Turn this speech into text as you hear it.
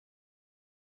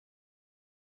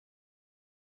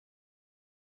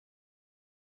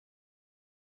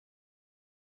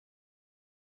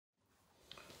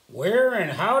Where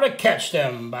and How to Catch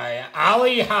Them by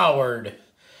Ollie Howard.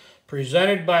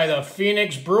 Presented by the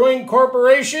Phoenix Brewing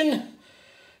Corporation.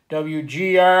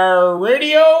 WGR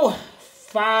Radio,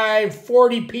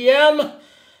 5:40 p.m.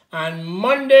 on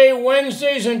Monday,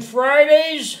 Wednesdays, and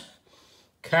Fridays.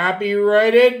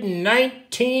 Copyrighted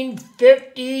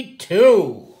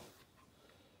 1952.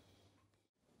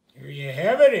 Here you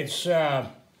have it. It's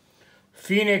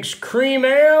Phoenix Cream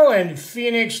Ale and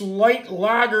Phoenix Light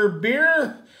Lager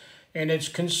Beer. And it's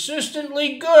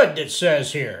consistently good, it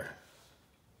says here.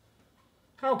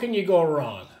 How can you go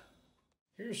wrong?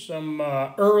 Here's some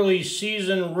early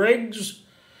season rigs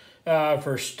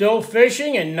for still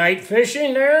fishing and night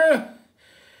fishing there.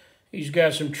 He's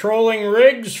got some trolling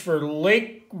rigs for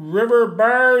lake, river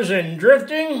bars, and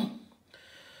drifting.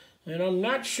 And I'm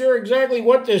not sure exactly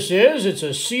what this is. It's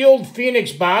a sealed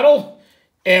Phoenix bottle,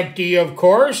 empty of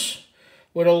course,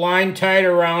 with a line tied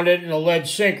around it and a lead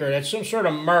sinker. That's some sort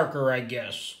of marker, I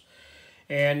guess.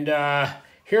 And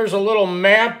here's a little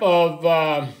map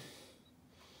of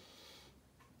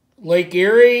Lake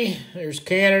Erie. There's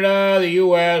Canada, the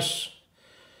U.S.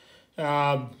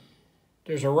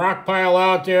 There's a rock pile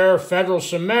out there, Federal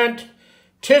Cement,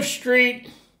 Tiff Street,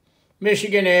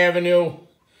 Michigan Avenue,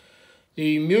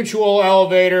 the Mutual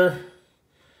Elevator,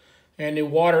 and the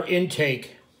water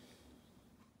intake.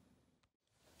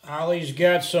 Ollie's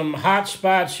got some hot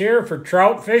spots here for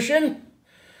trout fishing.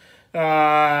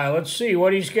 Let's see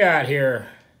what he's got here.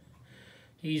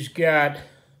 He's got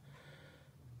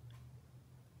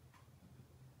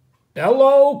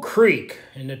Bellow Creek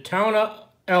in the town of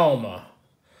Elma.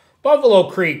 Buffalo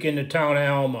Creek in the town of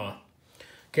Elma.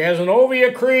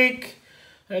 Cazenovia Creek,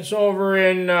 that's over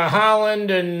in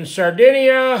Holland and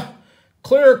Sardinia.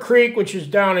 Clear Creek, which is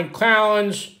down in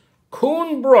Collins.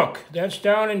 Coon Brook, that's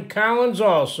down in Collins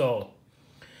also.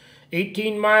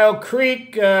 18 Mile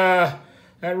Creek, that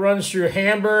runs through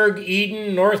Hamburg,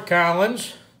 Eden, North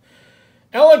Collins.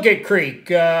 Elegant Creek,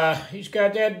 he's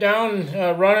got that down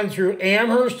running through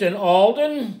Amherst and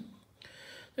Alden.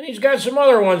 Then he's got some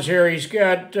other ones here. He's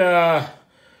got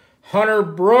Hunter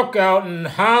Brook out in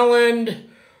Holland.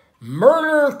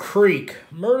 Murder Creek.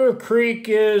 Murder Creek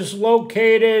is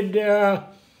located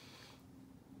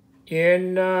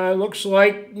in, looks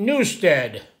like,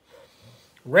 Newstead.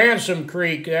 Ransom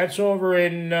Creek, that's over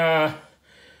in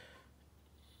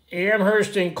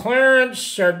Amherst and Clarence.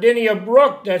 Sardinia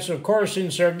Brook, that's of course in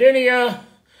Sardinia.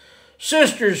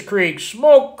 Sisters Creek,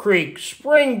 Smoke Creek,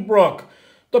 Spring Brook,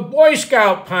 the Boy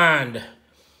Scout Pond,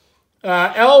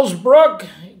 Ells Brook,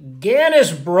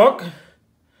 Gannis Brook,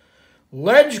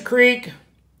 Ledge Creek,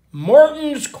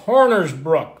 Morton's Corners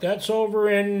Brook, that's over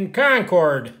in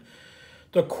Concord.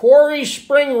 The Quarry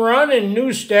Spring Run in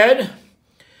Newstead,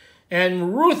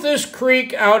 and Ruthus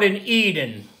Creek out in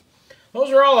Eden.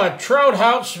 Those are all trout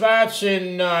hot spots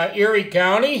in Erie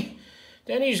County.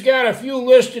 Then he's got a few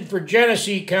listed for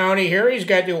Genesee County here. He's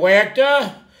got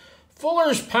Duacta,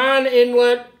 Fuller's Pond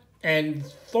Inlet, and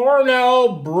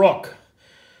Thornell Brook.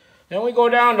 Then we go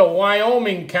down to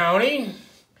Wyoming County.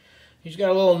 He's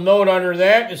got a little note under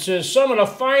that. It says, some of the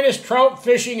finest trout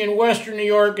fishing in western New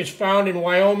York is found in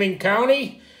Wyoming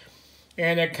County,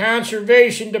 and the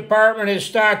Conservation Department has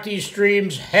stocked these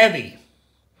streams heavy.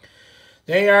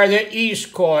 They are the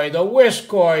Eastcoy, the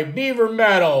Wiskoy, Beaver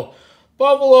Meadow,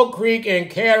 Buffalo Creek, and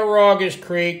Cattaraugus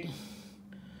Creek.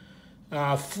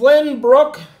 Flynn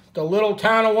Brook, the Little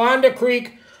Tonawanda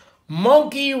Creek,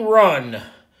 Monkey Run,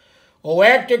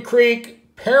 Oacta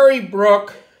Creek, Perry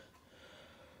Brook,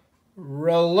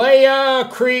 Raleigh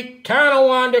Creek,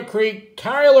 Tonawanda Creek,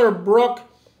 Tyler Brook,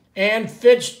 and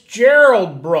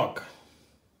Fitzgerald Brook.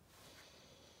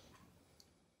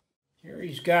 Here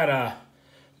he's got a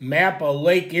map of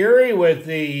Lake Erie with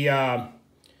the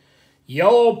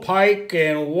yellow pike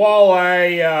and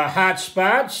walleye hot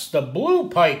spots, the blue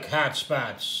pike hot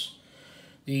spots,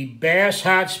 the bass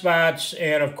hot spots,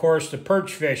 and of course the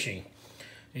perch fishing.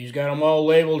 He's got them all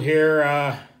labeled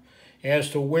here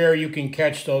as to where you can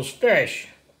catch those fish.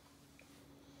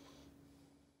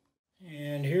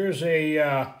 And here's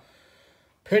a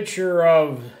picture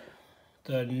of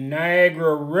the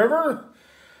Niagara River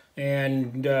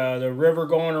and the river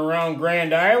going around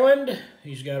Grand Island.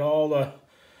 He's got all the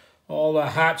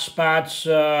hot spots,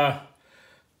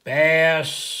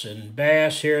 bass and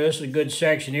bass here. This is a good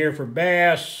section here for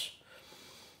bass.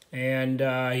 And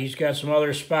he's got some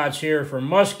other spots here for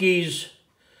muskies.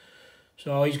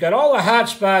 So he's got all the hot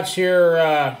spots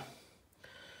here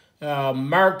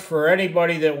marked for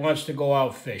anybody that wants to go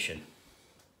out fishing.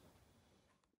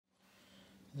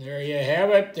 There you have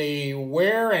it, the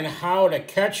Where and How to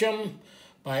Catch 'em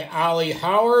by Ollie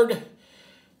Howard.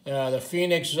 the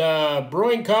Phoenix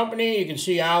Brewing Company. You can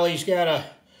see Ollie's got a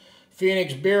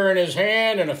Phoenix beer in his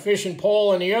hand and a fishing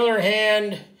pole in the other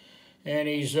hand. And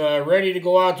he's ready to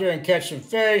go out there and catch some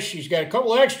fish. He's got a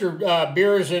couple extra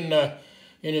beers in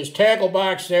his tackle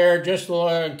box there, just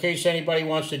in case anybody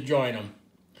wants to join him.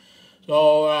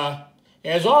 So,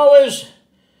 as always,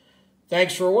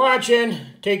 thanks for watching.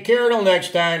 Take care till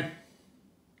next time.